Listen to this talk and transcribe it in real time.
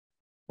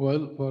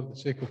Well, for the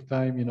sake of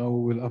time,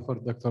 we'll offer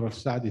Dr.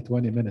 Alsaadi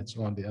 20 minutes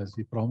only, as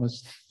he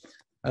promised.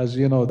 As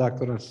you know,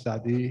 Dr.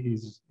 Alsaadi,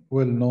 he's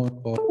well known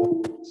for,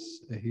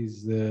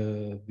 he's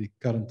the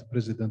current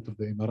president of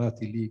the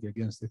Emirati League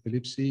Against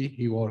Epilepsy.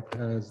 He worked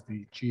as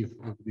the chief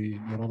of the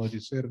neurology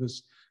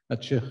service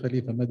at Sheikh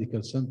Khalifa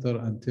Medical Center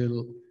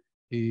until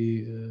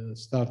he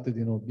started,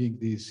 being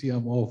the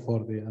CMO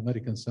for the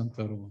American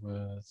Center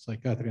of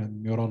Psychiatry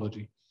and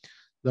Neurology.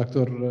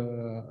 Dr.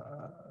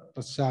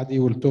 Alsaadi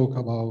will talk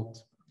about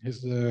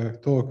his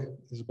talk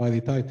is by the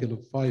title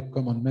of 5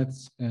 Common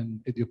Myths in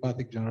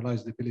Idiopathic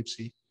Generalized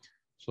Epilepsy.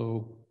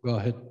 So go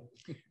ahead.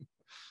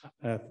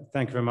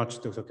 Thank you very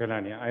much, Dr.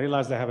 Kelani. I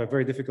realize I have a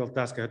very difficult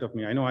task ahead of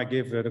me. I know I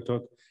gave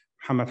Dr.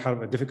 Muhammad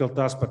Harb a difficult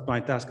task, but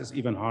my task is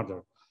even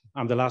harder.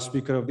 I'm the last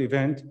speaker of the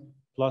event,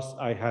 plus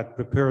I had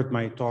prepared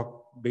my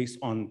talk based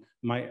on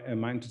my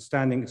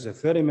understanding. It's a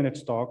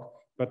 30-minute talk,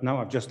 but now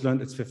I've just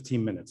learned it's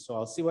 15 minutes. So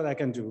I'll see what I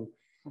can do.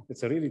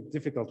 It's a really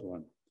difficult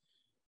one.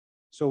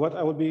 So what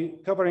I will be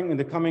covering in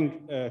the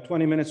coming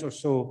 20 minutes or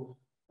so,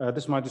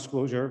 this is my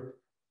disclosure,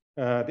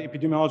 the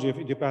epidemiology of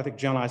idiopathic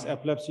generalized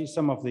epilepsy,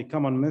 some of the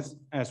common myths,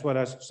 as well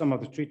as some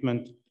of the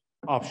treatment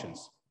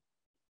options.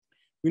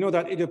 We know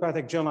that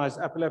idiopathic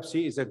generalized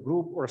epilepsy is a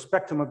group or a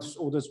spectrum of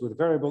disorders with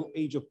variable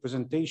age of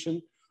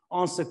presentation,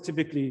 onset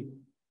typically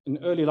in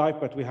early life,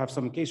 but we have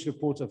some case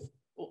reports of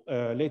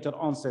later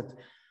onset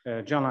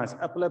generalized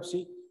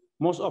epilepsy.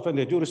 Most often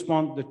they do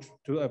respond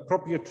to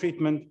appropriate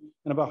treatment,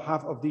 and about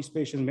half of these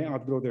patients may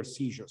outgrow their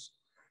seizures.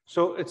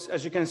 So it's,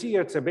 as you can see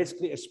here, it's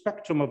basically a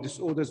spectrum of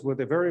disorders with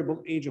a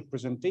variable age of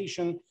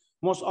presentation.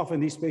 Most often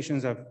these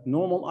patients have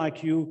normal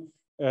IQ,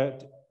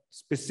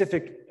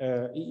 specific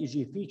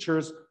EEG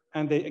features,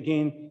 and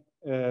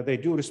they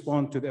do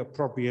respond to the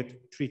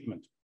appropriate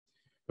treatment.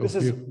 This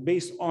is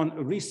based on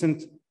a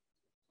recent,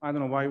 I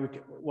don't know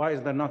why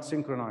is that not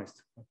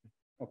synchronized?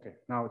 Okay,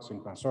 now it's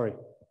synchronized, sorry,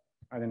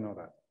 I didn't know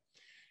that.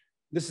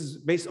 This is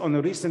based on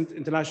a recent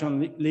International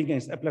League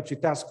Against Epilepsy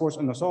Task Force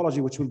on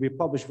Nosology, which will be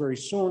published very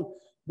soon,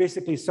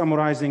 basically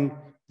summarizing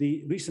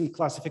the recent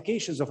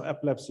classifications of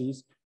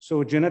epilepsies.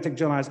 So genetic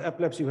generalized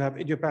epilepsy, we have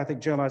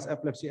idiopathic generalized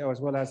epilepsy, as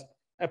well as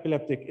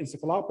epileptic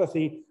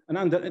encephalopathy. And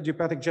under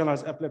idiopathic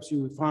generalized epilepsy,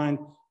 we find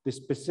the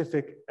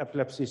specific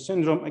epilepsy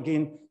syndrome,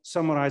 again,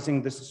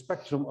 summarizing this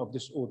spectrum of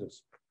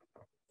disorders.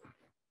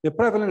 The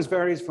prevalence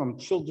varies from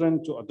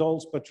children to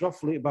adults, but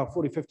roughly about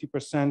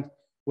 40–50%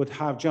 would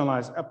have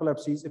generalized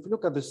epilepsies. If you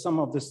look at some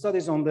of the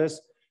studies on this,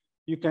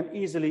 you can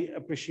easily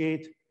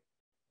appreciate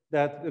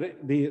that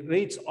the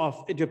rates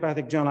of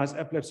idiopathic generalized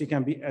epilepsy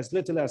can be as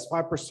little as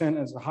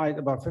 5%, as high as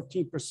about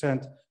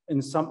 15%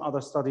 in some other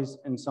studies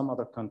in some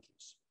other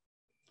countries.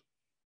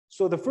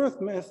 So the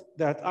first myth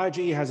that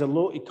IGE has a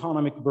low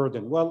economic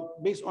burden. Well,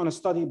 based on a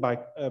study by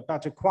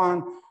Patrick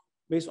Kwan,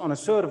 based on a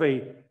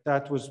survey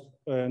that was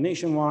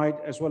nationwide,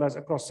 as well as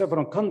across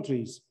several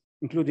countries,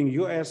 including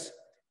US,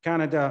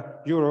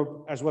 Canada,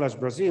 Europe, as well as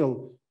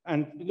Brazil,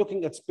 and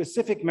looking at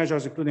specific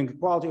measures, including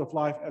quality of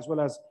life, as well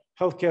as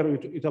healthcare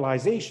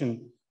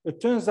utilization, it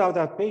turns out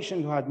that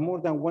patients who had more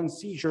than 1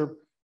 seizure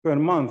per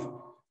month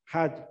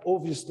had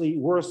obviously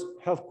worse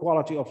health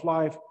quality of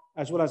life,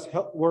 as well as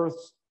health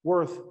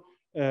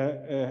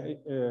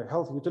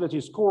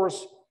utility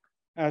scores,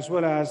 as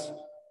well as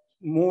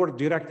more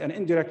direct and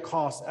indirect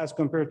costs as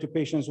compared to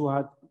patients who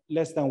had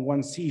less than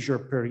 1 seizure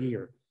per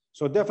year.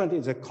 So definitely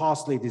it's a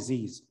costly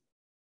disease.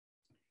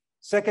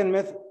 Second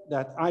myth,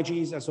 that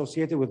IGE is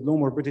associated with low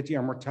morbidity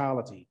and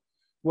mortality.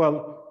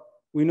 Well,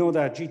 we know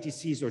that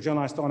GTCs, or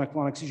generalized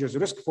tonic-clonic seizures,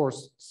 risk for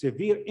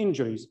severe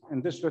injuries.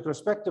 And this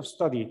retrospective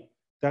study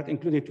that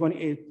included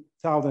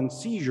 28,000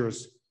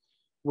 seizures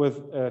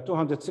with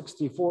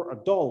 264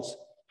 adults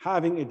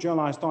having a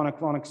generalized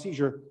tonic-clonic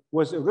seizure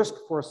was a risk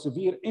for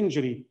severe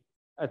injury.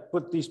 It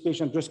put these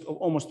patients at risk of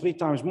almost 3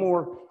 times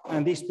more.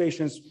 And these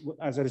patients,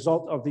 as a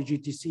result of the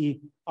GTC,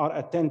 are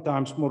at 10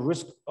 times more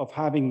risk of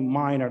having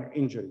minor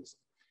injuries.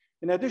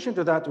 In addition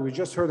to that, we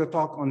just heard a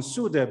talk on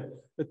SUDEP.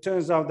 It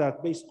turns out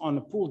that based on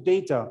the pooled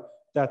data,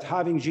 that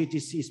having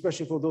GTC,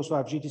 especially for those who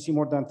have GTC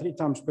more than 3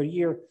 times per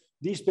year,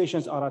 these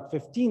patients are at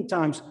 15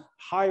 times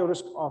higher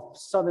risk of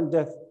sudden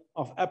death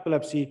of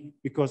epilepsy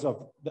because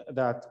of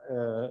that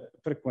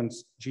frequent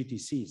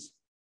GTCs.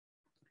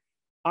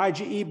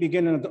 IGE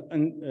begin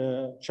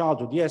in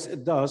childhood. Yes,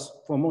 it does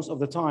for most of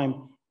the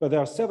time, but there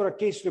are several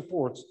case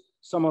reports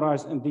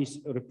summarized in these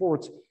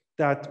reports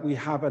that we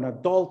have an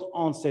adult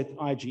onset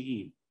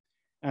IGE.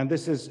 And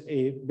this is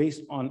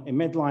based on a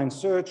Medline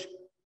search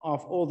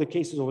of all the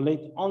cases of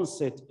late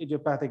onset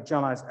idiopathic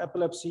generalized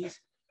epilepsies.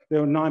 There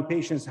were 9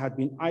 patients had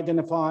been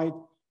identified,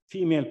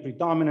 female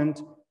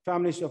predominant,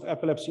 families of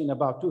epilepsy in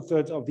about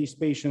 2/3 of these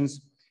patients,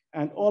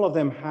 and all of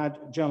them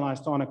had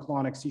generalized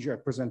tonic-clonic seizure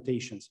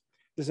presentations.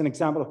 This is an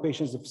example of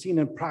patients I've seen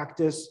in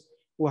practice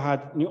who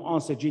had new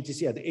onset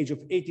GTC at the age of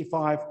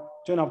 85,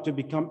 turned out to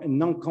become a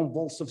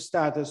non-convulsive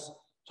status,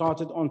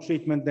 started on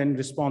treatment, then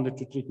responded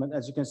to treatment.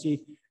 As you can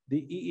see,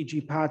 the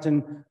EEG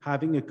pattern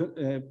having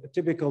a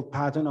typical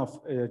pattern of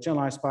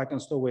generalized spike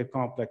and slow wave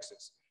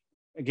complexes.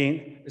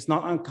 Again, it's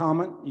not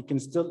uncommon. You can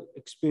still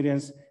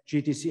experience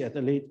GTC at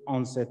a late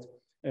onset,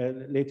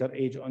 later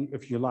age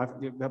if you like,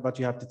 but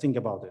you have to think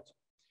about it.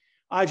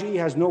 IgE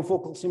has no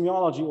focal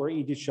semiology or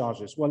ED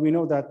discharges. Well, we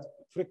know that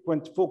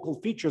frequent focal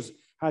features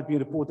had been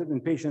reported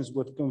in patients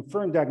with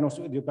confirmed diagnosis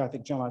of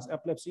idiopathic generalized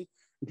epilepsy,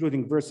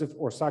 including versive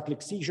or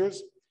cyclic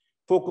seizures.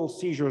 Focal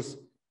seizures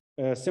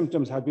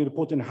symptoms had been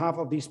reported in half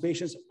of these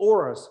patients.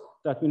 Auras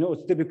that we know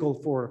is typical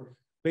for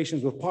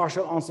patients with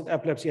partial onset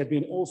epilepsy had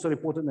been also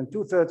reported in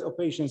 2/3 of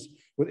patients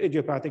with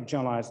idiopathic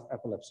generalized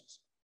epilepsies.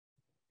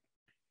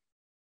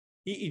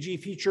 EEG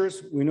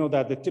features, we know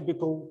that the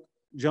typical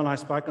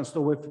generalized spike and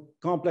slow wave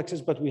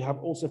complexes, but we have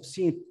also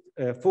seen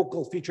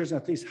focal features in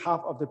at least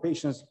half of the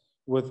patients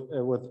with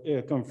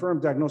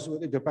confirmed diagnosis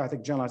with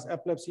idiopathic generalized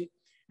epilepsy.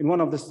 In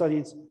one of the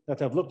studies that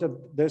have looked at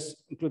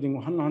this, including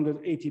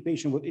 180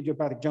 patients with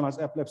idiopathic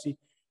generalized epilepsy,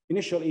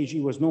 initial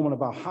EEG was normal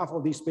about half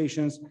of these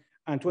patients,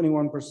 and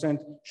 21%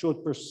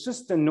 showed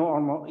persistent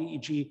normal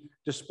EEG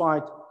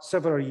despite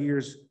several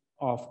years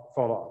of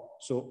follow-up.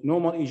 So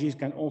normal EEGs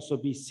can also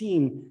be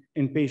seen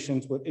in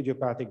patients with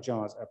idiopathic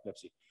generalized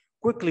epilepsy.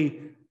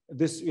 Quickly,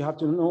 you have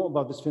to know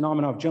about this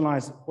phenomenon of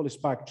generalized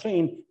polyspike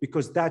train,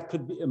 because that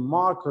could be a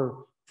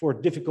marker for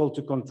difficult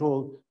to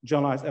control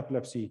generalized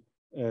epilepsy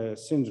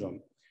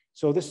syndrome.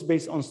 So this is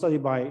based on study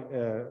by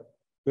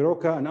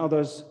Biroka and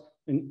others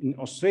in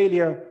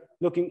Australia,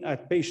 looking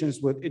at patients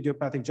with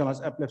idiopathic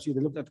generalized epilepsy. They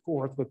looked at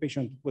cohorts with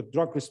patients with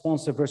drug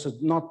responsive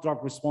versus not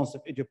drug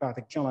responsive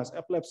idiopathic generalized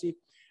epilepsy,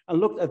 and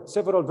looked at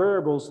several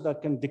variables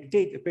that can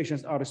dictate if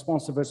patients are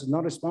responsive versus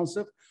not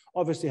responsive.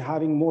 Obviously,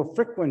 having more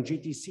frequent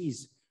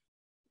GTCs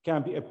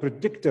can be a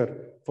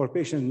predictor for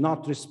patients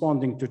not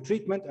responding to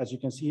treatment. As you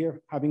can see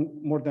here, having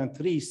more than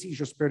 3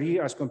 seizures per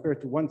year as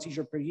compared to 1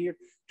 seizure per year,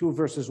 2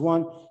 versus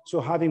 1. So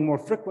having more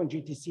frequent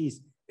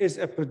GTCs is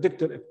a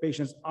predictor if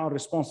patients are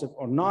responsive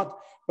or not.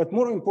 But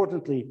more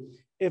importantly,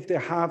 if they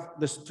have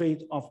the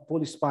trait of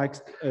polyspike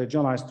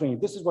generalized strain.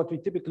 This is what we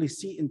typically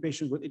see in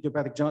patients with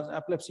idiopathic generalized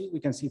epilepsy. We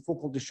can see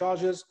focal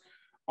discharges,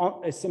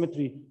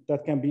 asymmetry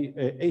that can be,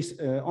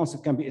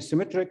 onset can be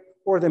asymmetric,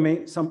 or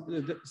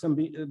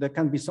there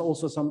can be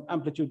also some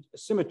amplitude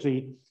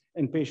symmetry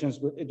in patients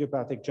with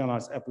idiopathic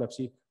generalized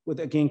epilepsy, with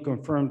again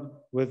confirmed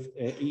with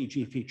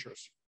EEG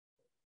features.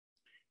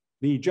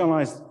 The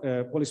generalized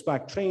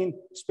polyspike train,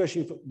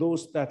 especially for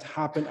those that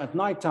happen at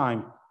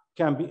nighttime,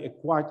 can be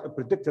quite a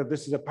predictor.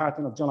 This is a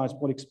pattern of generalized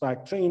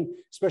polyspike train,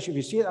 especially if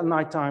you see it at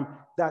nighttime,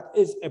 that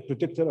is a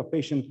predictor of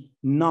patient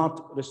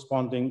not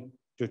responding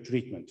to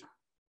treatment.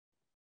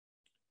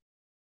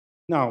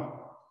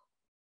 Now,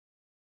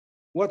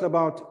 what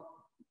about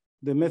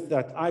the myth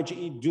that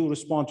IgE do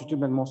respond to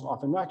treatment most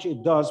often? Actually,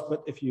 it does,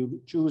 but if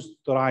you choose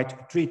the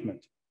right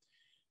treatment.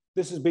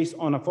 This is based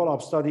on a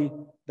follow-up study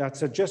that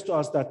suggests to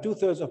us that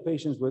 2/3 of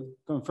patients with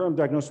confirmed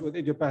diagnosis with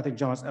idiopathic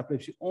generalized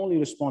epilepsy only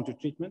respond to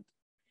treatment.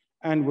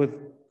 And with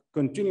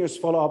continuous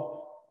follow-up,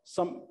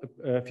 some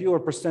fewer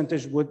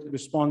percentage would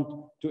respond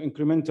to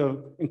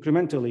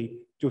incrementally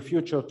to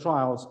future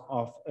trials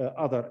of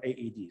other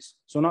AEDs.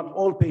 So not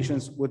all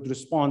patients would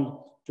respond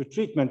to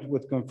treatment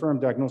with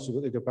confirmed diagnosis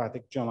with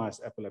idiopathic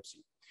generalized epilepsy.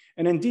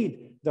 And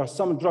indeed, there are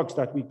some drugs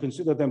that we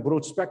consider them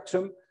broad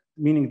spectrum,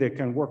 meaning they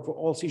can work for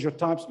all seizure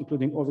types,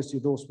 including obviously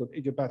those with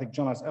idiopathic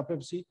generalized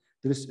epilepsy.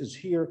 This is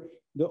here.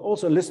 There are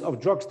also a list of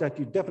drugs that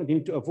you definitely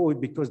need to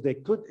avoid because they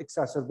could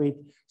exacerbate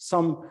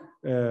some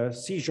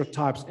seizure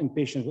types in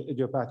patients with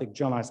idiopathic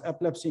generalized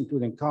epilepsy,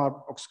 including carb,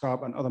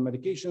 oxcarb, and other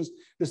medications.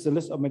 This is a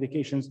list of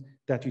medications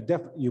that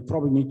you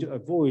probably need to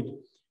avoid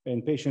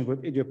in patients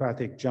with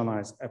idiopathic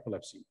generalized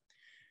epilepsy.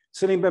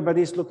 Celine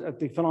Bembadis looked at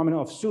the phenomenon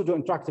of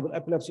pseudo-intractable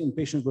epilepsy in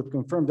patients with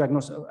confirmed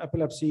diagnosis of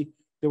epilepsy.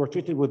 They were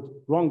treated with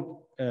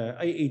wrong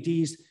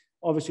AEDs.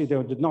 Obviously,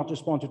 they did not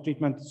respond to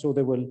treatment, so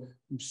they were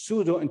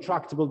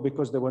pseudo-intractable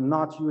because they were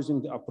not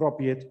using the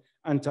appropriate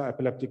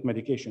anti-epileptic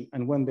medication.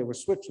 And when they were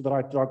switched to the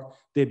right drug,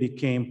 they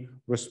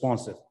became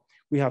responsive.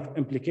 We have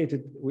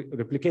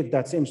replicated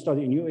that same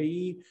study in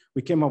UAE.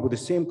 We came up with the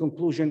same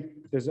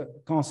conclusion. There's a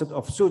concept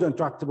of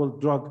pseudo-intractable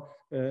drug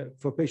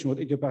for patients with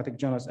idiopathic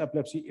generalized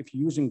epilepsy if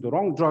you're using the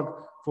wrong drug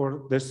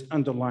for this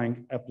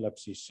underlying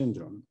epilepsy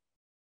syndrome.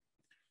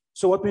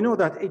 So what we know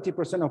that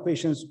 80% of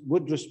patients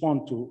would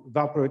respond to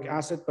valproic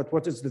acid, but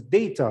what is the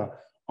data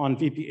on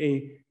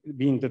VPA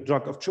being the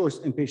drug of choice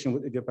in patients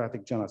with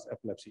idiopathic generalized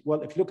epilepsy?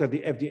 Well, if you look at the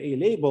FDA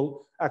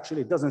label,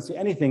 actually it doesn't say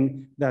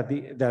anything that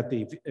the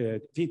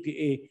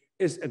VPA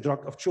is a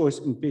drug of choice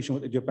in patients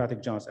with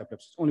idiopathic generalized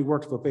epilepsy. It only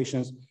works for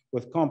patients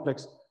with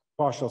complex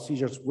partial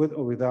seizures with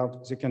or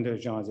without secondary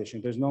generalization.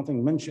 There's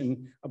nothing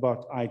mentioned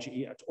about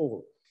IgE at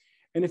all.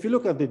 And if you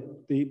look at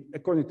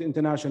according to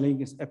International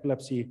League of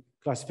Epilepsy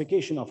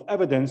classification of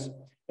evidence,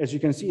 as you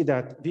can see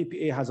that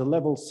VPA has a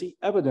level C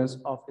evidence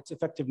of its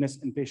effectiveness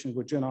in patients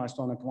with generalized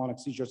tonic-clonic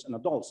seizures in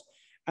adults.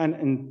 And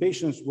in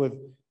patients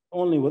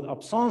only with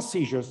absence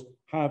seizures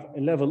have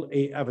a level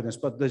A evidence,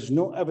 but there's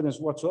no evidence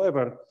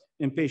whatsoever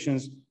in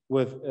patients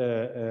with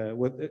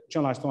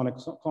generalized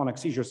tonic-clonic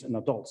seizures in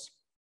adults.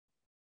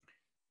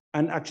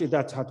 And actually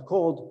that had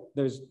called,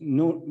 there's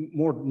no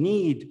more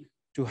need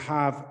to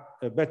have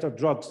better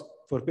drugs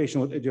for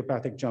patients with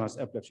idiopathic generalized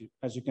epilepsy.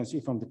 As you can see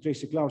from the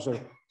Tracy Klauser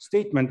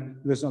statement,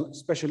 there's an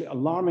especially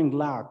alarming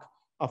lack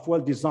of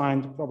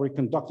well-designed, properly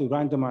conducted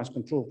randomized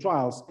controlled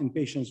trials in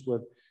patients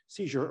with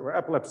seizure or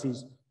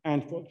epilepsies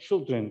and for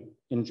children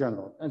in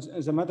general.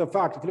 As a matter of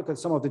fact, if you look at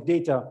some of the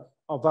data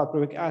of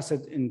valproic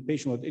acid in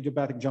patients with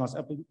idiopathic generalized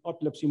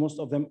epilepsy, most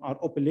of them are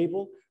open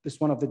label. This is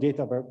one of the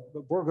data by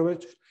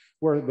Borgovich,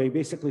 where they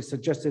basically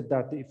suggested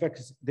that the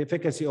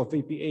efficacy of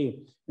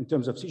VPA in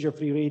terms of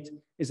seizure-free rate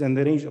is in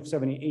the range of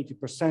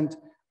 70–80%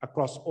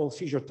 across all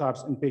seizure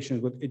types in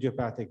patients with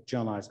idiopathic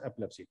generalized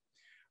epilepsy.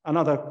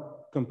 Another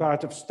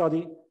comparative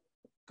study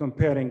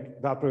comparing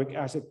valproic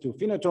acid to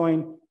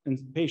phenytoin in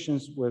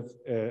patients with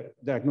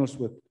diagnosed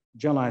with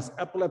generalized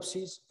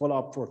epilepsies,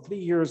 follow-up for 3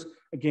 years,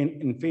 again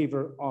in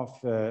favor of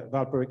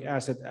valproic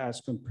acid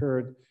as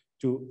compared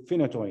to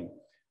phenytoin.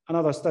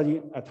 Another study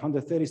at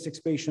 136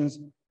 patients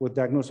with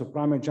diagnosis of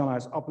primary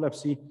generalized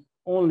epilepsy,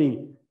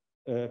 only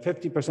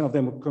 50% of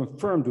them were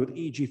confirmed with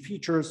EEG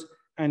features,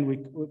 and we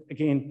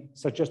again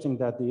suggesting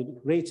that the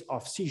rates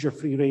of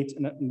seizure-free rates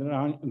in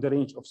the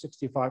range of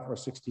 65 or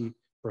 60%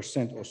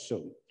 or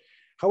so.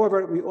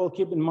 However, we all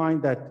keep in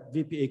mind that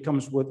VPA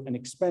comes with an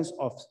expense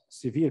of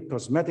severe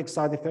cosmetic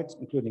side effects,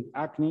 including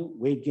acne,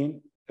 weight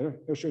gain,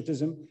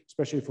 hirsutism,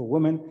 especially for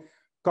women,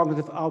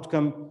 cognitive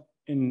outcome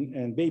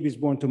in babies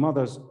born to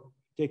mothers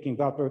taking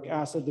valproic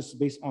acid. This is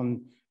based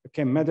on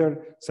Kim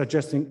Meder,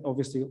 suggesting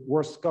obviously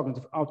worse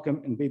cognitive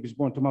outcome in babies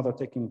born to mother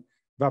taking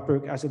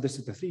valproic acid. This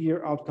is the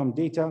 3-year outcome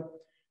data.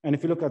 And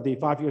if you look at the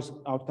 5 years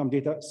outcome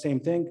data, same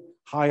thing,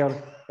 higher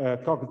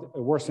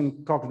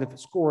worsened cognitive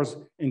scores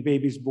in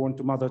babies born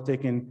to mother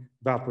taking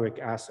valproic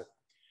acid.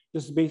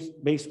 This is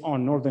based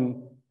on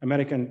Northern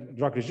American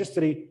Drug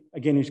Registry.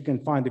 Again, you can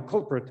find the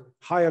culprit,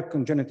 higher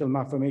congenital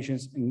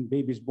malformations in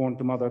babies born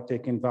to mother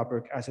taking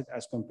valproic acid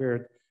as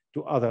compared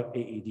to other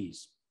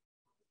AEDs.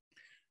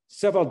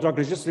 Several drug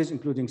registries,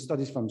 including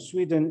studies from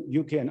Sweden,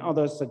 UK, and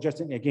others,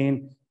 suggesting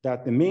again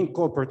that the main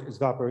culprit is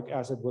valproic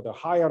acid with a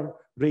higher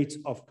rates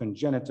of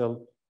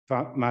congenital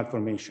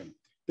malformation.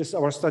 This is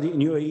our study in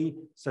UAE,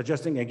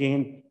 suggesting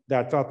again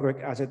that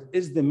valproic acid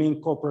is the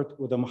main culprit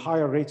with a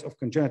higher rates of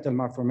congenital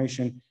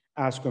malformation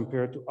as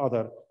compared to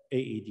other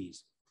AEDs.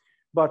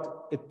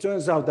 But it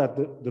turns out that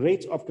the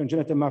rates of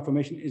congenital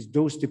malformation is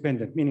dose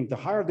dependent, meaning the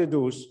higher the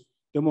dose,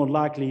 the more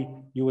likely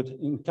you would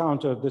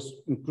encounter this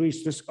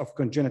increased risk of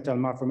congenital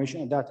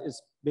malformation. And that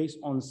is based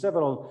on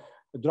several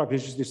drug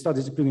registry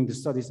studies, including the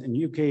studies in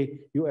UK,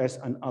 US,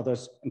 and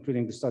others,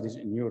 including the studies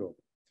in Europe.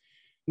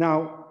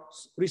 Now,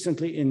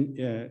 recently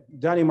in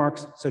Denmark,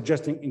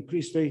 suggesting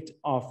increased rate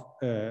of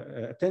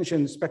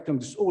attention spectrum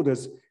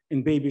disorders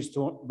in babies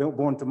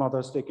born to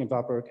mothers taking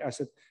valproic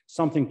acid,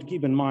 something to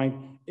keep in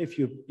mind if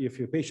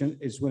your patient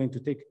is willing to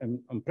take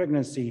a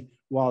pregnancy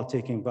while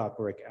taking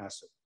valproic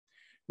acid.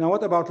 Now,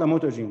 what about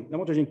lamotrigine?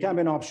 Lamotrigine can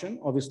be an option,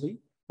 obviously,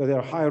 but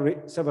there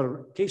are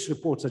several case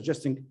reports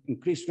suggesting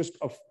increased risk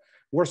of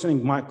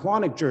worsening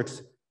myoclonic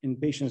jerks in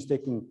patients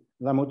taking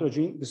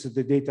lamotrigine. This is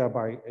the data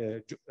by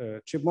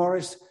Chip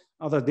Morris.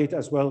 Other data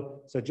as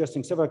well,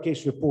 suggesting several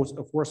case reports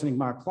of worsening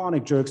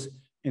myoclonic jerks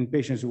in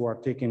patients who are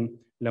taking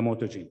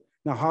lamotrigine.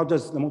 Now, how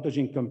does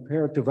lamotrigine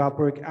compare to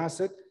valproic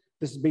acid?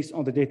 This is based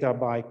on the data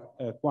by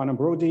Kwan and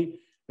Brody.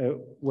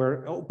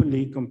 We're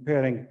openly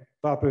comparing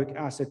valproic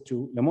acid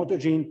to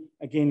lamotrigine.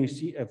 Again, you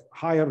see a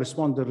higher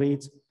responder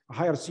rates,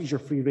 higher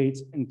seizure-free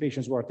rates in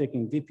patients who are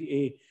taking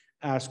VPA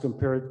as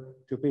compared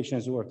to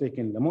patients who are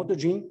taking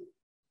lamotrigine.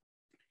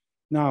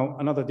 Now,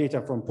 another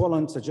data from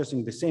Poland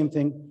suggesting the same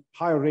thing,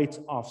 higher rates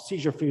of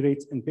seizure-free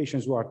rates in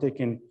patients who are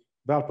taking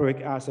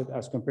valproic acid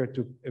as compared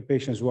to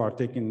patients who are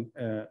taking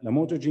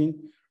lamotrigine,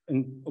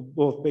 in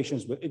both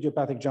patients with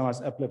idiopathic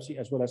generalized epilepsy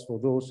as well as for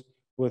those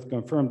with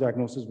confirmed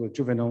diagnosis with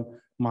juvenile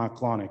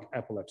myoclonic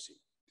epilepsy.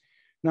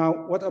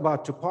 Now, what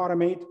about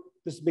topiramate?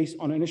 This is based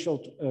on initial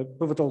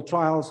pivotal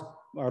trials,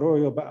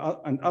 Arroyo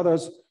and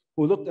others,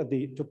 who looked at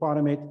the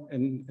topiramate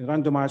in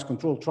randomized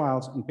controlled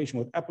trials in patients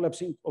with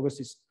epilepsy.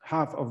 Obviously,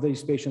 half of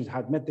these patients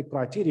had met the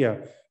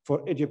criteria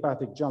for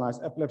idiopathic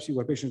generalized epilepsy,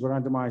 where patients were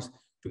randomized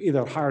to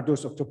either higher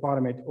dose of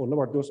topiramate or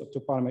lower dose of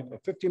topiramate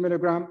of 50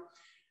 milligram.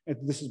 And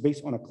this is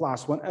based on a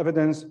class 1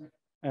 evidence,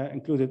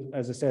 included,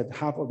 as I said,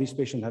 half of these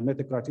patients had met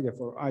the criteria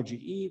for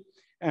IGE.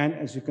 And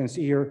as you can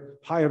see here,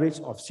 higher rates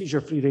of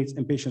seizure-free rates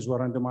in patients who are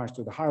randomized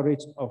to the higher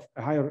rates of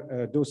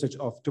higher dosage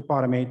of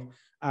topiramate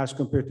as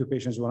compared to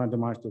patients who are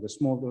randomized to the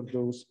smaller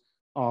dose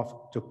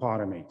of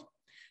topiramate.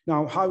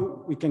 Now,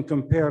 how we can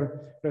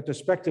compare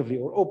retrospectively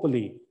or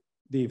openly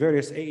the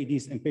various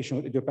AEDs in patients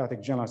with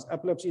idiopathic generalized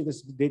epilepsy. This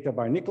is data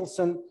by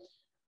Nicholson,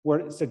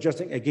 where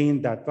suggesting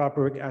again that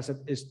valproic acid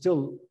is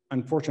still,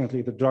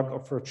 unfortunately, the drug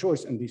of first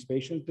choice in these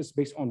patients. This is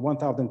based on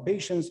 1,000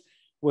 patients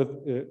with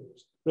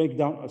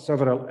breakdown of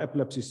several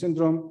epilepsy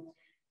syndrome.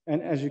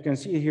 And as you can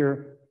see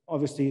here,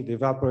 obviously the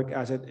valproic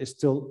acid is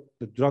still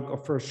the drug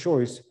of first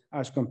choice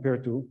as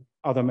compared to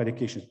other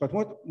medications. But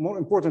more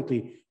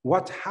importantly,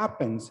 what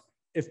happens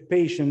if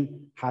patient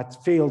had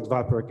failed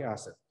valproic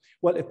acid?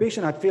 Well, if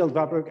patient had failed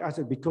valproic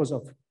acid because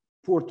of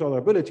poor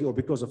tolerability or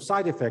because of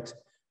side effects,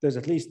 there's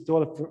at least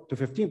 12 to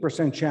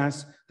 15%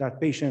 chance that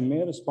patient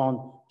may respond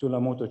to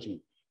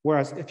lamotrigine.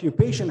 Whereas if your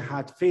patient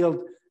had failed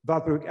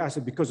valproic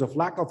acid because of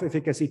lack of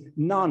efficacy,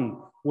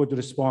 none would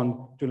respond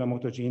to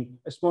lamotrigine.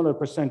 A smaller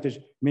percentage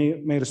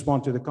may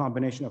respond to the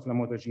combination of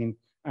lamotrigine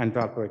and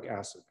valproic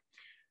acid.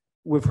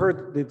 We've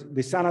heard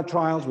the SANA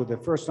trials with the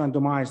first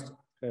randomized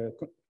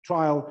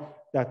trial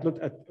that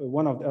looked at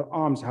one of the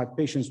arms had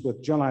patients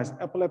with generalized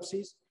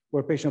epilepsies,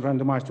 where patients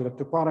randomized to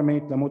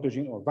topiramate,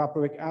 lamotrigine, or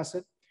valproic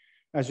acid.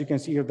 As you can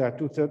see here, that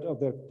 2/3 of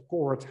the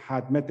cohort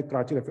had met the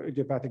criteria for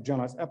idiopathic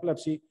generalized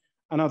epilepsy.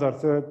 Another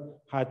third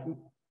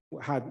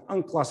had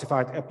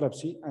unclassified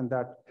epilepsy, and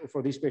that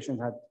for these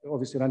patients had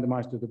obviously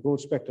randomized to the broad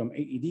spectrum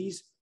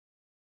AEDs.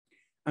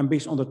 And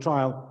based on the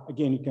trial,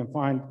 again, you can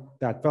find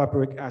that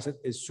valproic acid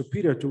is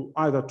superior to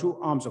either two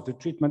arms of the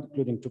treatment,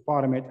 including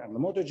topiramate and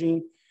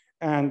lamotrigine.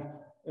 And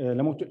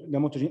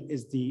lamotrigine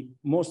is the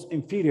most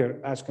inferior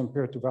as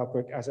compared to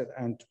valproic acid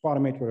and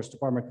topiramate, whereas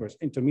topiramate was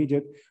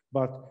intermediate,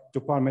 but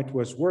topiramate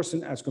was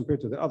worsened as compared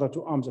to the other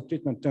two arms of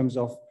treatment in terms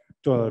of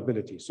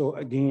tolerability. So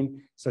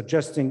again,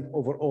 suggesting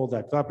overall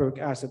that valproic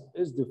acid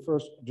is the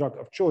first drug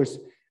of choice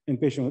in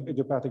patients with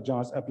idiopathic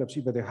generalized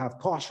epilepsy, but they have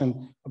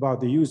caution about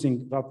the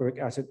using valproic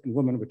acid in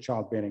women with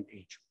childbearing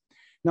age.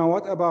 Now,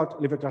 what about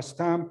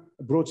levetiracetam,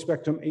 broad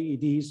spectrum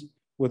AEDs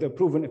with a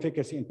proven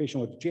efficacy in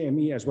patients with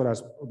JME as well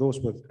as those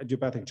with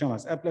idiopathic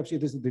generalized epilepsy?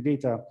 This is the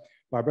data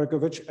by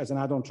Berkovich as an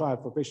add-on trial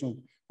for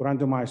patients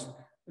randomized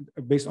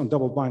based on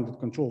double-blinded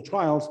controlled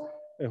trials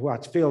who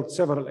had failed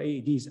several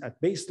AEDs at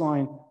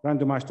baseline,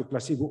 randomized to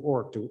placebo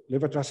or to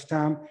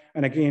levetiracetam.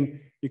 And again,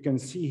 you can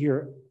see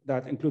here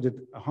that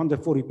included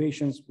 140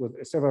 patients with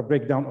a severe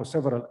breakdown of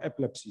several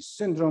epilepsy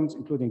syndromes,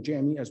 including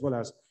JME, as well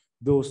as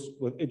those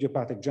with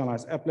idiopathic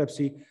generalized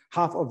epilepsy.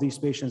 Half of these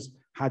patients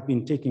had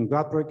been taking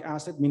valproic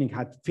acid, meaning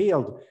had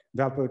failed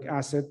valproic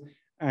acid.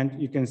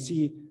 And you can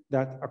see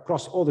that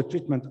across all the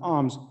treatment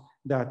arms,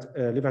 that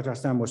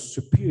levetiracetam was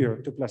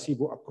superior to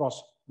placebo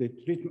across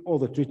all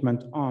the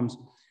treatment arms.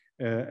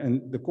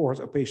 And the cohort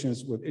of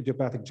patients with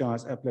idiopathic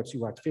generalized epilepsy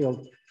who had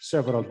failed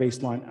several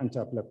baseline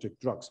anti-epileptic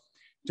drugs.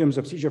 In terms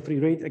of seizure-free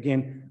rate,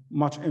 again,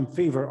 much in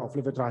favor of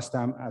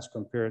levetiracetam as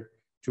compared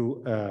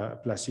to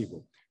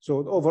placebo.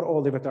 So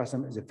overall,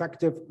 levetiracetam is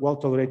effective,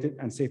 well-tolerated,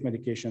 and safe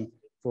medication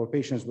for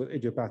patients with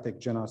idiopathic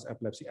generalized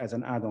epilepsy as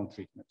an add-on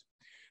treatment.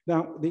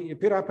 Now, the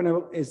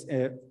perampanel is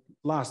a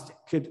last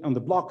kid on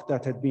the block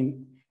that had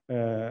been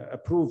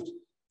approved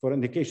for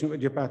indication of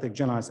idiopathic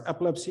generalized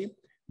epilepsy,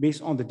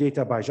 based on the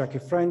data by Jackie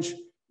French,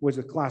 with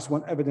a class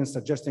 1 evidence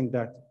suggesting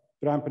that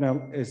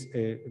perampanel is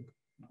a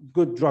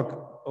good drug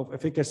of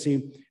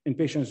efficacy in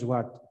patients who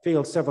had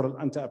failed several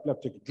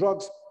anti-epileptic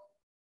drugs.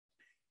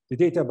 The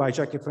data by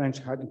Jackie French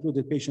had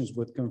included patients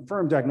with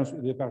confirmed diagnosis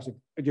with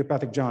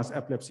idiopathic generalized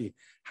epilepsy,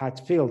 had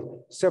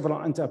failed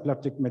several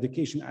anti-epileptic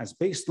medication as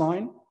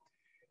baseline.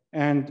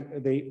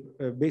 And they,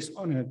 based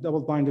on a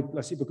double-blinded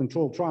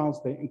placebo-controlled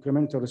trials, the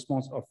incremental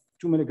response of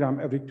 2 milligram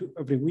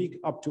every week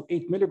up to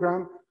 8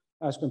 milligram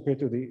as compared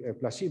to the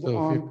placebo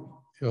arm.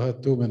 You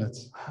had 2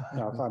 minutes.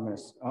 5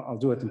 minutes. I'll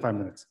do it in 5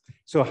 minutes.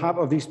 So half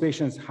of these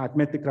patients had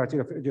met the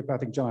criteria for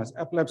idiopathic generalized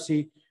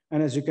epilepsy.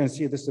 And as you can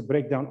see, this is a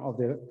breakdown of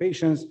the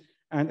patients.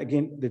 And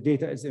again, the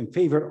data is in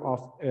favor of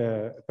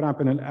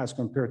perampanel as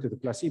compared to the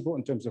placebo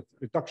in terms of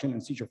reduction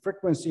in seizure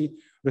frequency,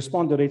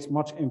 responder rates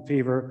much in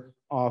favor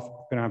of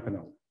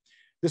perampanel.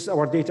 This is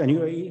our data in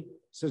UAE,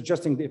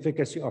 suggesting the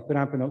efficacy of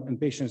perampanel in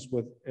patients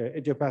with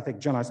idiopathic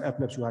generalized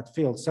epilepsy who had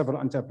failed several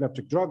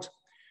anti-epileptic drugs.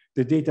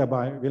 The data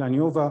by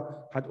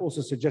Villanova had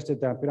also suggested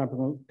that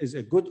perampanel is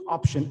a good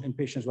option in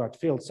patients who had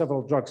failed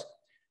several drugs,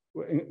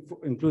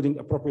 including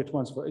appropriate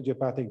ones for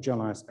idiopathic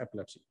generalized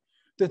epilepsy.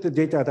 This is the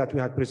data that we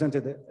had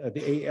presented at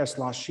the AES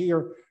last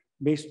year,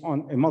 based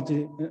on a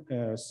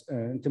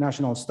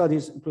international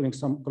studies, including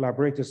some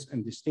collaborators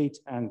in the States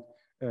and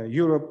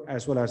Europe,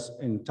 as well as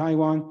in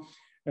Taiwan,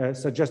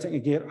 suggesting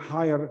again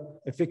higher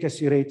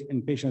efficacy rate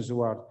in patients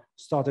who are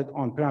started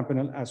on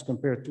perampanel as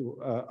compared to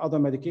other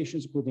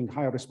medications, including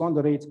higher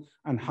responder rates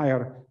and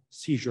higher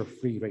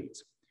seizure-free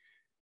rates.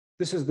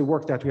 This is the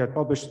work that we had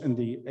published in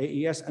the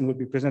AES and will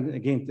be presented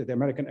again to the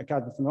American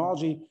Academy of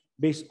Neurology,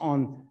 based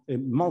on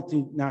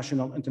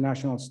multinational,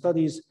 international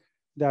studies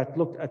that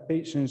looked at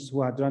patients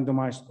who had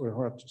randomized or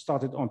who had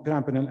started on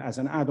perampanel as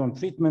an add-on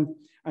treatment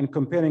and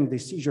comparing the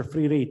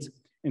seizure-free rate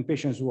in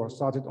patients who are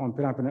started on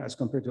perampanel as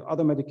compared to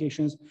other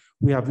medications.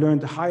 We have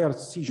learned higher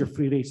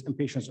seizure-free rates in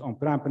patients on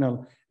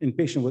perampanel in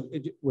patients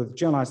with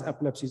generalized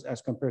epilepsies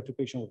as compared to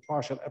patients with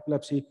partial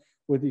epilepsy,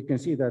 where you can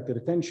see that the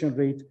retention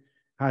rate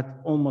had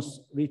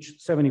almost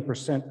reached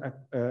 70%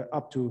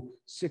 up to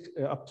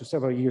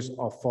several years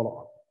of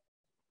follow-up.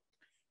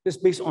 This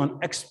is based on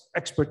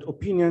expert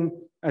opinion.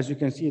 As you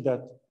can see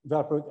that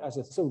valproic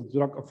acid is still the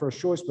drug of first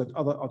choice, but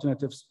other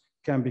alternatives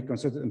can be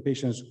considered in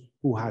patients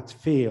who had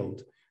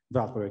failed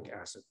valproic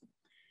acid.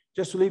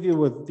 Just to leave you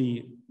with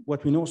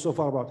what we know so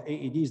far about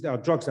AEDs, there are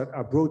drugs that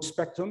are broad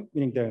spectrum,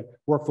 meaning they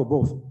work for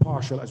both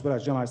partial as well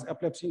as generalized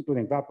epilepsy,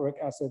 including valproic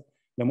acid,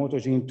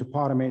 lamotrigine,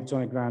 topiramate,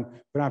 zonegran,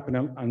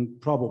 verapamil,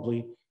 and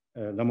probably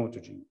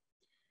lamotrigine.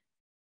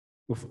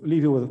 We'll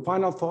leave you with a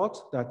final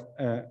thought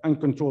that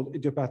uncontrolled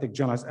idiopathic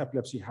generalized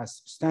epilepsy has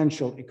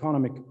substantial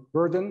economic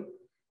burden.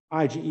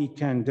 IGE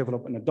can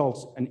develop in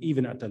adults and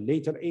even at a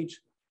later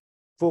age.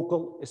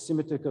 Focal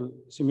asymmetrical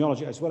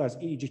semiology as well as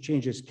EEG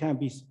changes can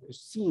be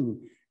seen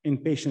in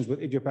patients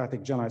with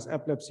idiopathic generalized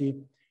epilepsy.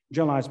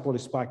 Generalized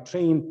polyspike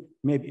train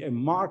may be a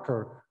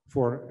marker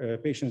for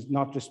patients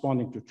not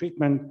responding to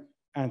treatment,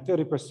 and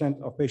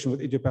 30% of patients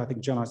with idiopathic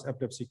generalized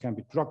epilepsy can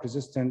be drug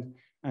resistant.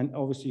 And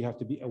obviously you have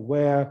to be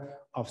aware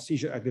of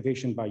seizure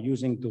aggravation by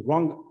using the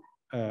wrong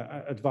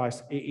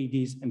advised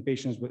AEDs in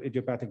patients with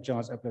idiopathic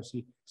generalized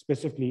epilepsy,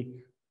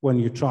 specifically when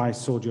you try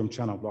sodium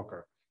channel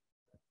blocker.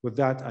 With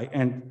that, I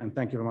end, and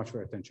thank you very much for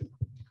your attention.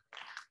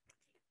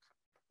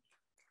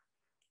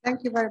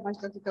 Thank you very much,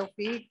 Dr.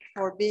 Taoufik,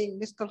 for being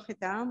Misk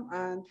al-Khitam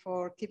and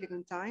for keeping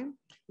on time.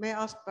 May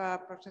I ask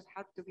Professor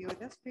Harb to be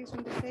with us, please,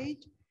 on the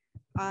stage?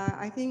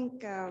 I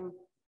think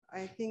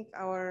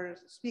our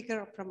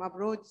speaker from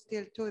abroad,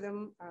 still two of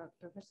them,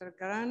 Professor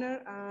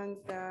Garaner and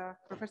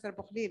Professor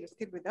Bokhlil, is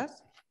still with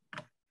us.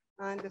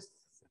 And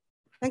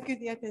thank you,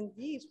 the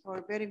attendees,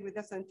 for bearing with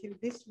us until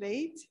this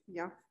late.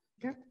 Yeah,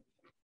 good.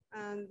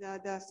 And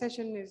the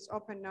session is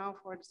open now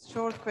for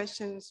short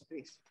questions,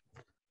 please.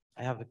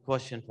 I have a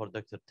question for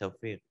Dr.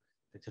 Taoufik.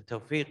 Dr.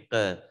 Taoufik,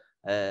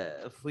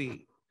 if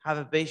we have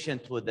a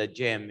patient with a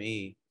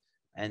JME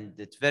and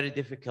it's very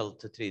difficult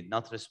to treat,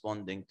 not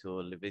responding to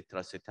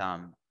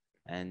levetiracetam,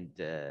 and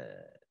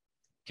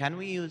can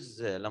we use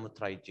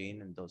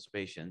lamotrigine in those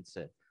patients?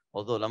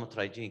 Although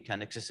lamotrigine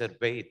can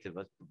exacerbate,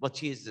 but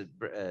she's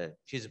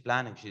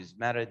planning, she's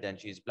married and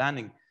she's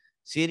planning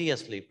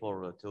seriously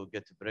to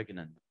get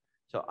pregnant.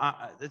 So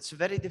it's a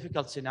very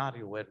difficult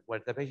scenario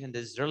where the patient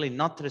is really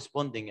not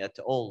responding at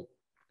all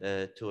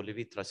to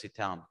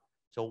levetiracetam.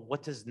 So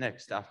what is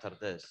next after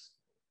this?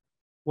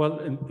 Well,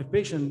 in the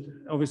patient,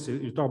 obviously,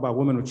 you talk about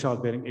women with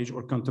childbearing age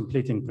or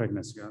contemplating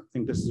pregnancy. I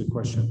think this is a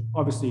question.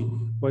 Obviously,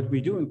 what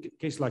we do in a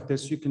case like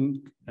this, you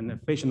can, and a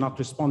patient not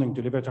responding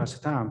to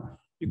levetiracetam,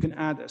 you can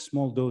add a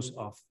small dose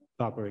of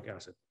valproic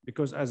acid.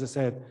 Because as I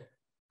said,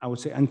 I would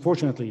say,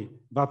 unfortunately,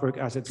 valproic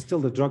acid is still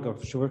the drug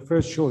of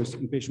first choice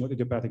in patients with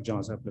idiopathic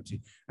generalized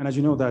epilepsy. And as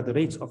you know, that the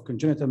rates of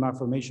congenital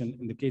malformation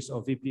in the case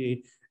of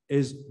VPA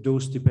is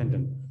dose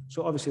dependent.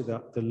 So obviously,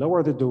 the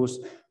lower the dose,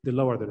 the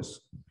lower the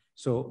risk.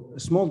 So a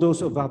small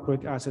dose of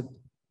valproic acid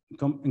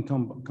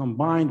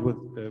combined with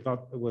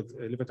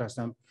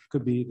levetiracetam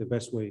could be the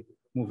best way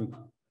moving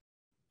forward.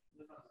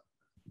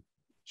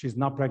 She's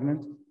not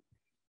pregnant.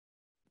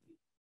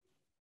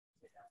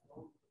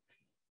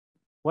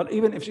 Well,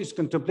 even if she's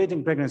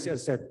contemplating pregnancy,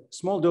 as I said,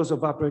 small dose of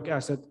valproic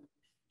acid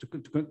to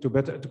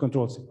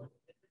control it.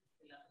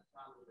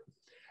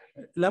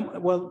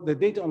 Well, the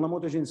data on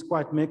lamotrigine is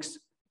quite mixed,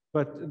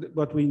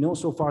 but we know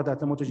so far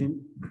that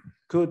lamotrigine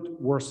could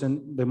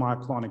worsen the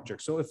myoclonic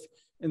jerk. So if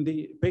in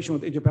the patient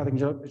with idiopathic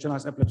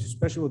generalized epilepsy,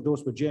 especially with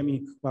those with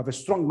JME who have a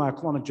strong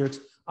myoclonic jerks,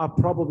 I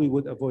probably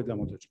would avoid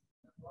lamotrigine.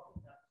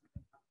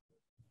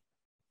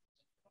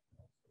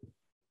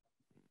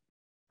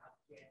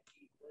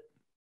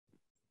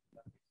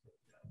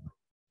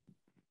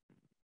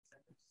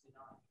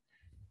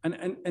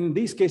 And in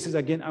these cases,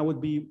 again, I would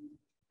be,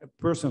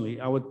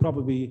 personally, I would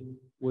probably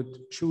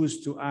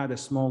choose to add a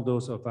small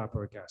dose of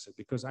valproic acid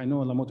because I know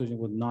lamotrigine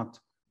would not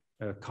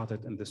cut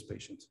it in this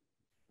patient.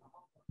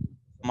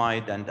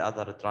 Mide and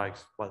other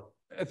drugs, well.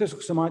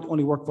 Ethosuximide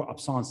only work for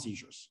absence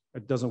seizures.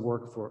 It doesn't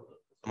work for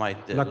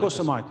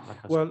lacosamide.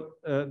 Well,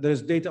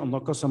 there's data on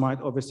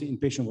lacosamide, obviously, in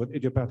patients with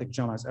idiopathic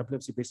generalized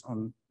epilepsy based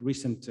on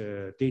recent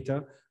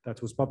data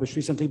that was published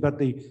recently, but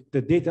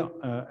the data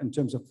in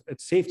terms of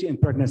its safety in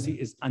pregnancy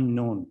is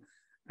unknown.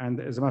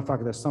 And as a matter of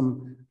fact, there's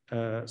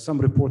some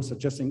reports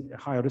suggesting a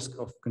higher risk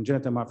of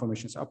congenital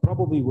malformations. I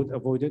probably would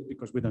avoid it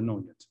because we don't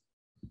know yet.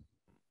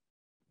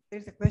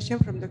 There's a question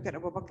from Dr.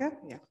 Abu Bakr.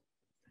 Yeah.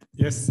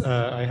 Yes,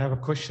 I have a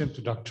question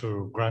to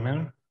Dr.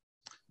 Graner.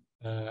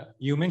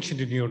 You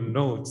mentioned in your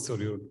notes or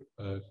your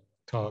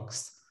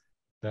talks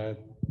that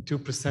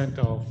 2%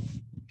 of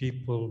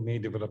people may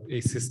develop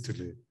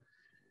asystole.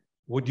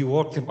 Would you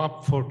work them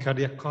up for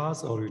cardiac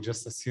cause, or you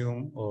just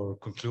assume or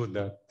conclude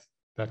that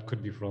that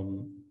could be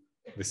from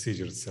the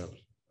seizure itself?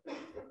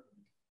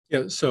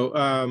 Yeah, so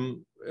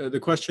the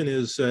question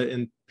is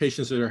in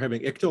patients that are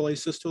having ictal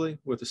asystole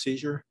with a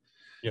seizure?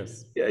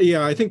 Yes.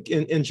 Yeah, I think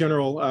in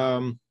general,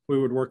 we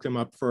would work them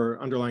up for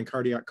underlying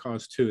cardiac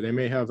cause too. They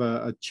may have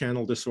a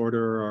channel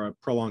disorder or a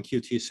prolonged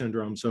QT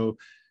syndrome. So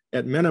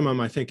at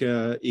minimum, I think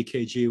a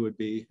EKG would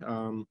be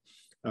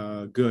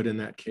good in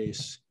that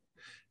case.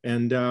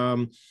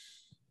 And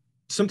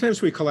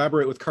sometimes we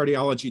collaborate with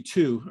cardiology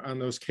too on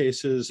those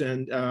cases.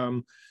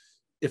 And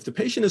if the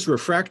patient is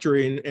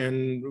refractory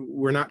and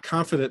we're not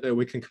confident that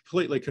we can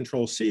completely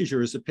control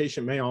seizures, the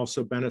patient may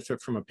also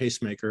benefit from a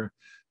pacemaker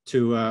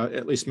to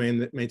at least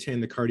maintain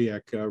the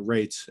cardiac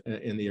rates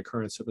in the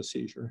occurrence of a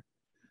seizure.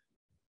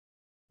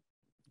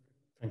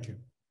 Thank you.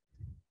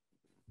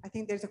 I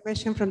think there's a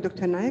question from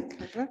Dr. Naik.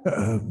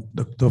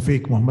 Dr.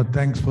 Taoufik Mohammed,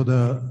 thanks for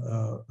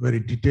the very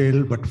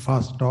detailed but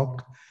fast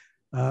talk.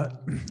 I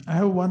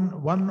have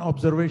one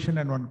observation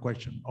and one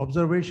question.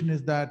 Observation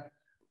is that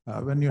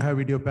when you have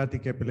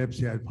idiopathic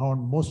epilepsy, I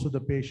found most of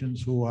the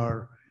patients who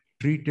are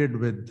treated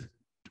with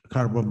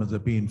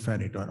carbamazepine,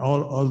 phenytoin,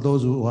 all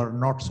those who are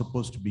not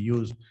supposed to be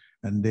used,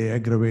 and they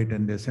aggravate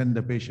and they send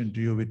the patient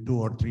to you with 2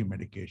 or 3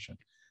 medication.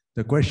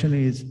 The question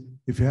is,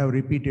 if you have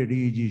repeated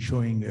EEG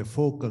showing a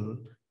focal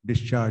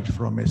discharge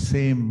from a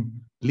same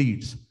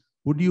leads,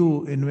 would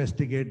you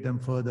investigate them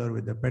further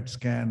with a PET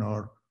scan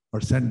or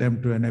send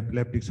them to an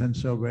epileptic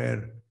center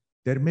where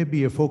there may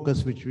be a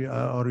focus which we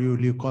or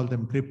you call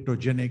them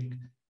cryptogenic,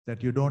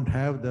 that you don't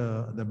have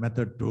the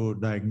method to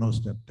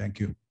diagnose them? Thank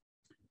you.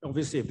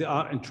 Obviously, if they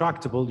are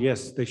intractable,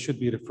 yes, they should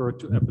be referred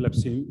to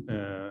epilepsy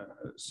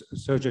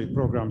surgery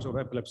programs or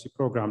epilepsy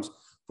programs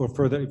for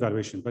further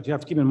evaluation. But you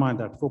have to keep in mind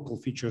that focal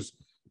features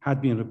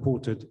had been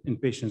reported in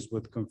patients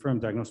with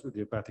confirmed diagnosis with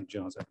idiopathic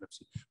generalized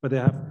epilepsy. But they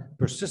have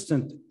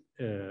persistent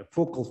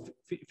focal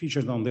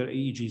features on their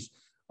EEGs,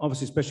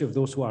 obviously, especially if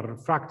those who are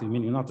refractory,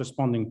 meaning not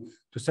responding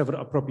to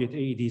several appropriate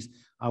AEDs,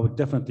 I would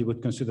definitely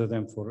consider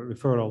them for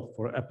referral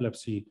for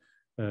epilepsy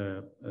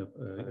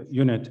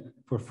unit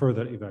for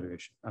further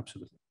evaluation.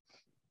 Absolutely.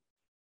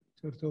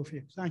 Dr.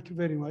 Taoufik, thank you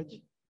very much.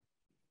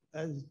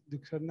 As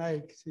Dr.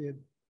 Naik said,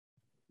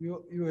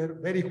 you were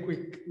very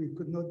quick. We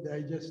could not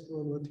digest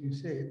all what you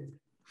said,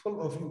 full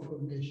of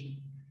information.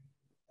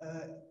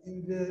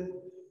 In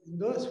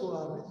those who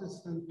are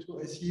resistant to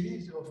a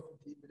series of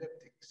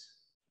epileptics,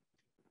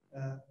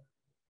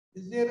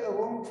 is there a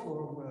room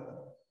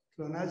for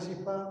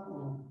clonazepam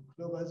or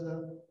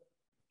clobazam?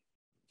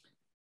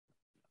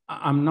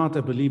 I'm not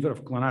a believer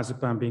of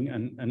clonazepam being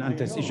an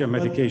anti-seizure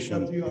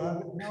medication. But you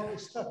are now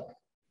stuck.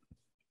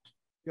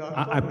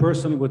 I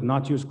personally would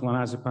not use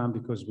clonazepam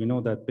because we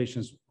know that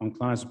patients on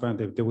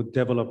clonazepam, they would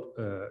develop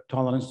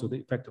tolerance to the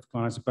effect of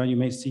clonazepam. You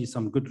may see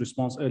some good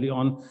response early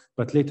on,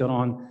 but later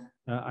on,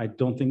 I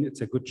don't think it's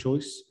a good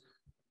choice.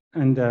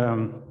 And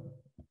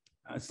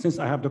since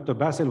I have Dr.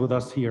 Basil with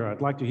us here,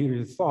 I'd like to hear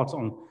his thoughts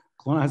on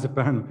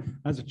clonazepam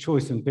as a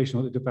choice in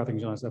patients with idiopathic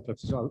generalized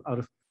epilepsy. So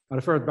I'll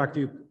refer it back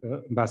to you,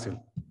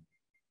 Basil.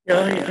 Yeah,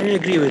 I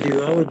agree with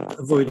you. I would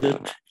avoid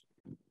it.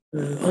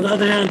 On the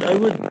other hand,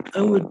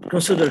 I would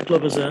consider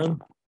clobazam.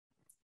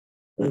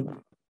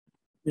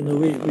 You know,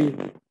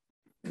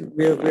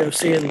 we have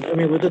seen. I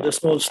mean, we did a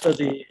small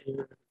study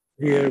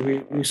here.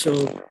 We saw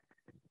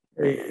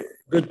a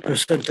good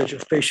percentage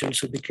of patients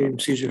who became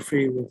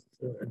seizure-free with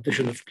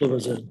addition of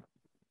clobazam.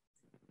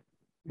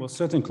 Well,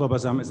 certainly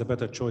clobazam is a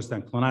better choice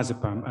than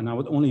clonazepam, and I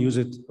would only use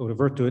it or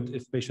revert to it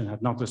if patient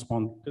had not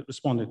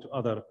responded to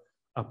other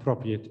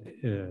appropriate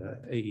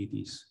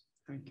AEDs.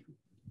 Thank you.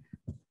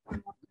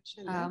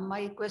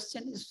 My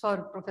question is for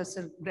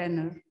Professor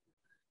Brenner.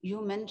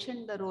 You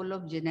mentioned the role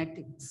of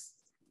genetics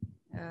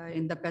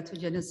in the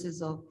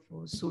pathogenesis of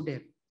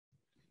SUDEP.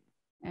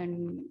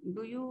 And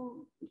do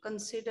you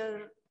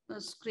consider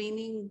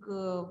screening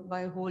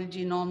by whole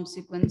genome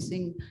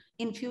sequencing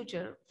in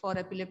future for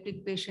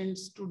epileptic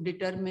patients to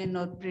determine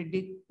or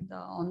predict the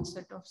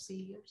onset of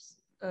seizures,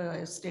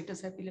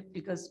 status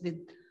epilepticus with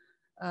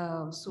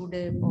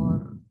SUDEP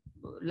or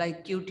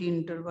like QT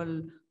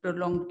interval,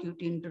 prolonged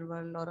QT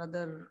interval or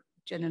other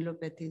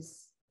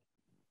channelopathies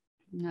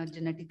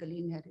genetically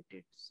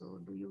inherited? So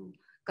do you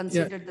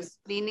consider the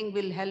screening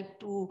will help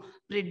to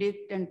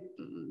predict and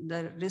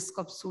the risk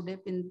of SUDEP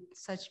in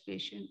such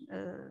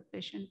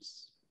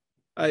patients?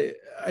 I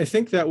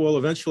think that will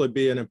eventually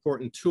be an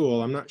important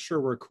tool. I'm not sure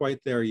we're quite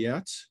there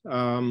yet.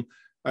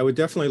 I would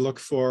definitely look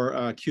for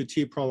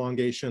QT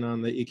prolongation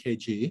on the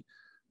EKG.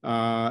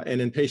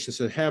 And in patients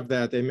that have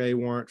that, they may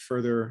warrant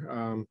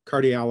further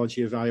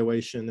cardiology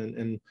evaluation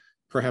and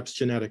perhaps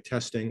genetic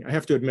testing. I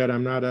have to admit,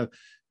 I'm not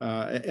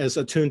as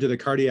attuned to the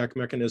cardiac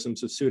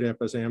mechanisms of SUDEP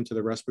as I am to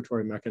the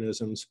respiratory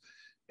mechanisms.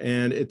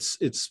 And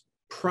it's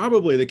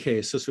probably the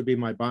case, this would be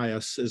my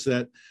bias, is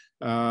that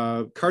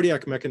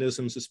cardiac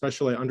mechanisms,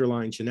 especially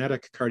underlying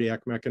genetic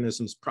cardiac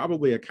mechanisms,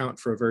 probably account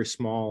for a very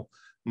small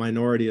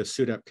minority of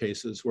SUDEP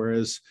cases,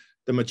 whereas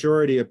the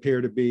majority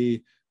appear to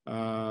be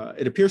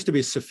it appears to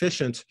be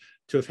sufficient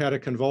to have had a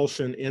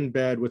convulsion in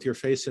bed with your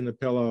face in the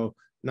pillow,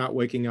 not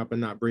waking up and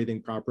not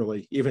breathing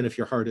properly, even if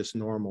your heart is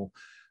normal.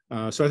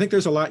 So I think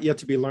there's a lot yet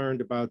to be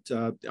learned about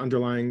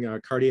underlying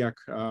cardiac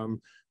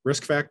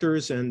risk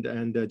factors and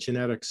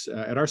genetics.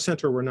 At our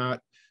center, we're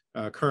not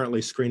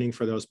currently screening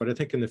for those, but I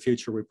think in the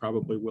future we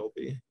probably will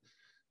be.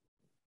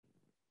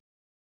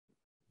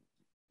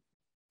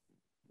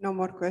 No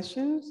more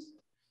questions?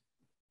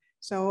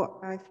 So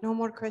if no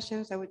more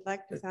questions, I would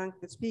like to thank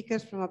the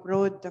speakers from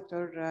abroad,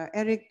 Dr.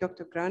 Eric,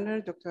 Dr.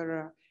 Graner,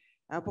 Dr.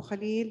 Abu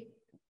Khalil,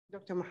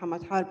 Dr.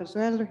 Muhammad Harb as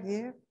well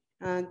here,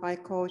 and my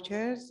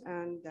co-chairs.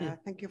 And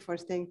thank you for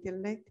staying till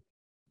late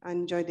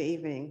and enjoy the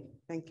evening.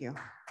 Thank you.